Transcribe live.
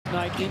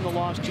night in the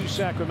loss to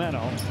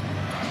Sacramento.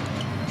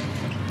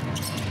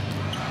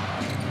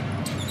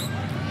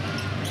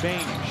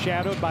 Bain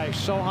shadowed by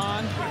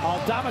Sohan.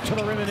 Aldama to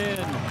the rim and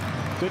in.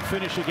 Good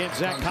finish against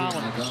Zach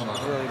Collins.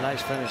 Really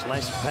nice finish.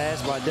 Nice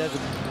pass by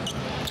Desmond.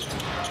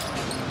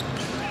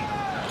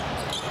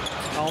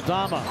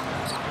 Aldama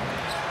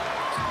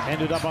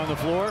ended up on the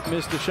floor,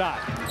 missed the shot.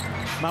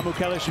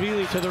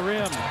 Mamukelashvili to the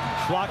rim,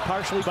 blocked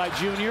partially by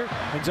Junior,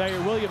 and Zaire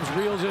Williams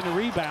reels in the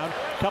rebound.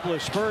 A couple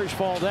of Spurs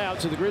fall down,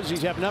 so the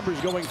Grizzlies have numbers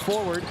going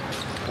forward.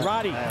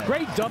 Roddy,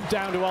 great dump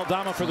down to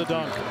Aldama for the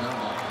dunk.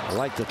 I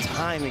like the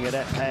timing of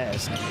that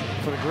pass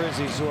for the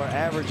Grizzlies, who are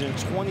averaging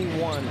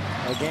 21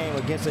 a game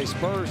against a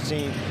Spurs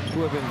team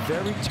who have been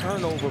very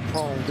turnover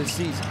prone this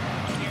season.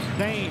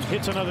 Bain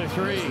hits another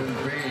three.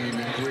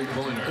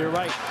 You're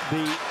right.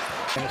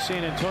 The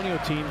San Antonio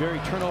team very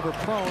turnover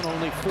prone,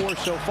 only 4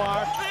 so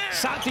far.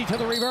 Santi to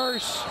the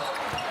reverse.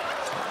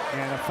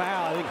 And a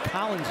foul. I think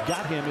Collins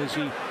got him as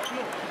he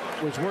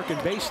was working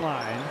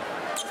baseline.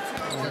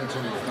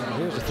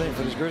 Here's the thing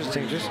for this Grizzlies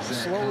team, just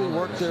slowly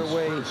work their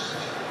way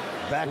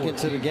back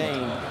into the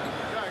game.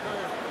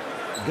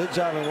 Good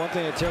job, and one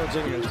thing that tells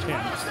you is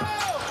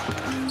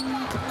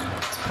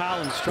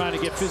Collins trying to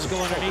get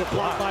physical underneath,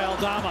 blocked by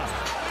Aldama.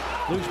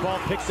 Loose ball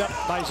picked up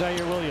by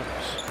Zaire Williams.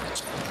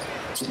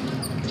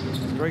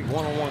 Great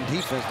one-on-one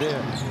defense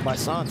there by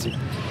Santi.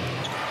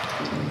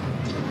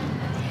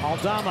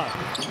 Aldama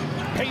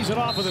pays it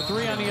off with a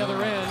 3 on the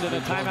other end, and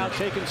a timeout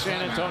taken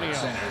San Antonio.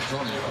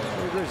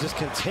 Just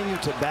continue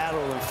to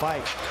battle and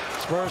fight.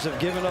 Spurs have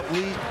given up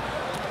lead.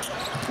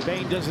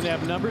 Bain doesn't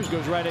have numbers,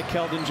 goes right at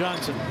Keldon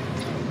Johnson.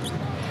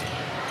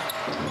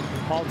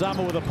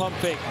 Aldama with a pump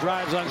fake,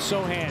 drives on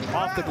Sohan,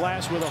 off the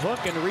glass with a hook,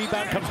 and the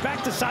rebound comes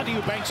back to Santi,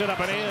 who banks it up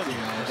and in.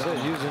 So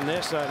using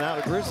this, now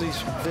the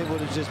Grizzlies able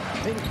to just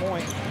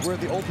pinpoint where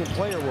the open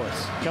player was.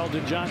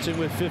 Keldon Johnson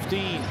with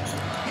 15.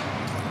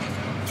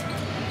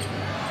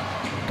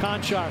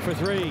 Conchar for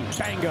 3,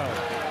 bango.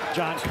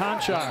 John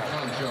Conchar.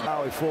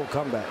 Now a full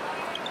comeback.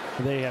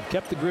 They have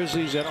kept the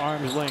Grizzlies at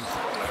arm's length.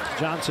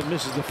 Johnson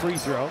misses the free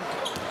throw.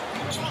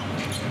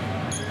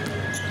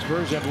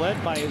 Spurs have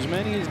led by as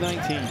many as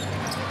 19.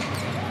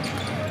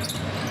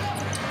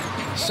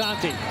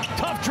 Santi,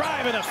 tough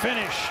drive and a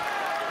finish.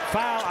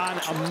 Foul on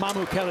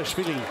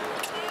Mamukelashvili.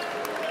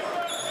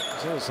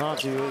 So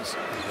Santi was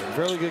a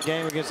really good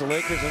game against the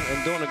Lakers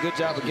and doing a good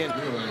job again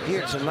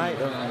here tonight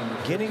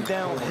of getting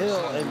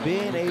downhill and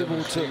being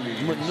able to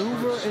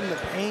maneuver in the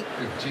paint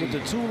with the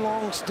 2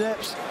 long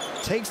steps,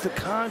 takes the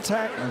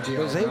contact, but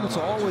is able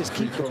to always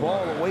keep the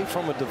ball away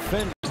from a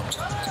defender.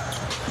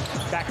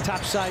 Back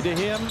top side to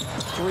him.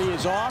 3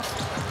 is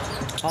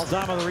off.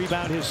 Aldama the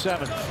rebound, his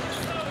 7th.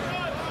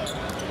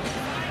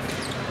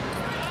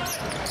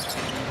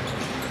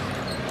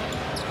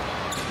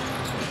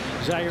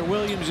 Zaire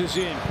Williams is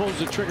in, pulls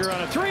the trigger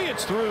on a 3,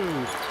 it's through.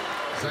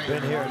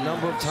 Been here a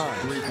number of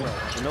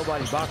times.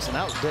 Nobody boxing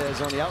out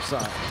Dez on the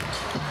outside.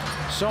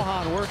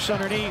 Sohan works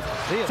underneath.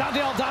 Santi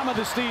Aldama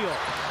the steal.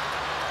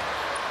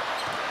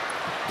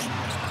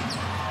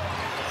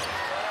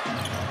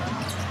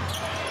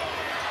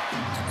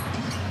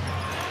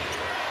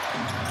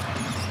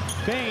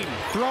 Bain,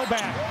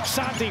 throwback,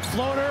 Santi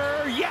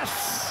floater,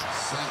 yes!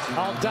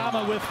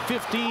 Aldama with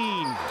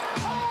 15.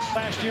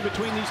 Last year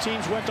between these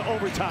teams went to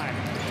overtime.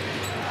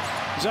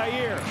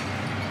 Zaire,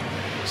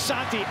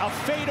 Santi, a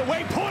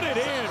fadeaway, put it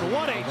in.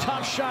 What a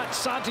tough shot,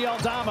 Santi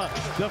Aldama.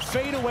 The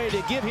fadeaway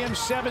to give him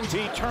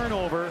 70,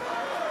 turnover,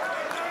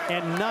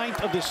 and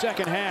 9th of the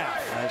second half.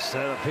 Nice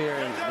setup here,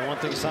 and one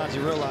thing Santi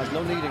realized,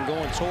 no need in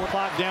going toward.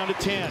 Clock down to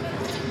 10.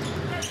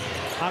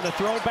 On the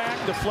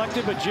throwback,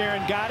 deflected, but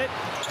Jaren got it.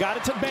 Got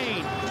it to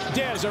Bain.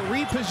 Dez, a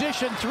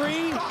reposition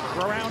 3.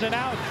 Around and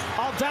out.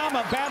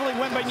 Aldama battling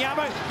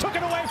Wembanyama. Took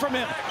it away from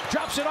him.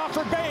 Drops it off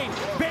for Bain.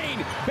 Bain,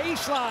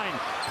 baseline.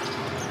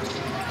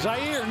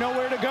 Zaire,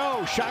 nowhere to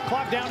go. Shot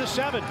clock down to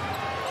 7.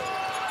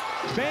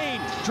 Bain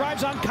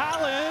drives on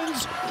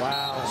Collins.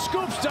 Wow.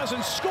 Scoops,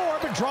 doesn't score,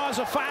 but draws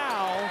a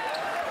foul.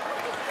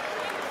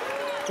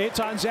 It's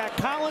on Zach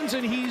Collins,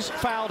 and he's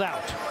fouled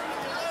out.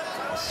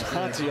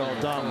 Santi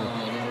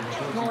Aldama.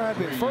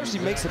 First, he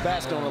makes the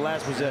basket on the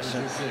last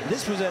possession.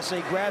 This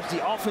possession, he grabs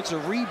the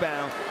offensive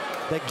rebound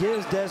that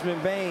gives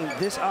Desmond Bain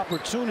this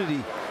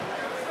opportunity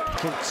to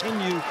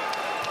continue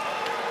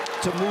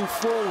to move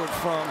forward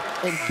from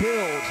and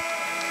build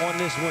on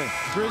this win.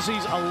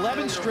 Grizzlies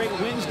 11 straight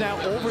wins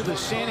now over the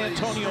San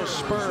Antonio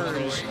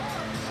Spurs.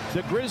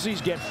 The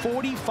Grizzlies get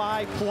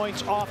 45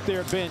 points off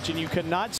their bench, and you cannot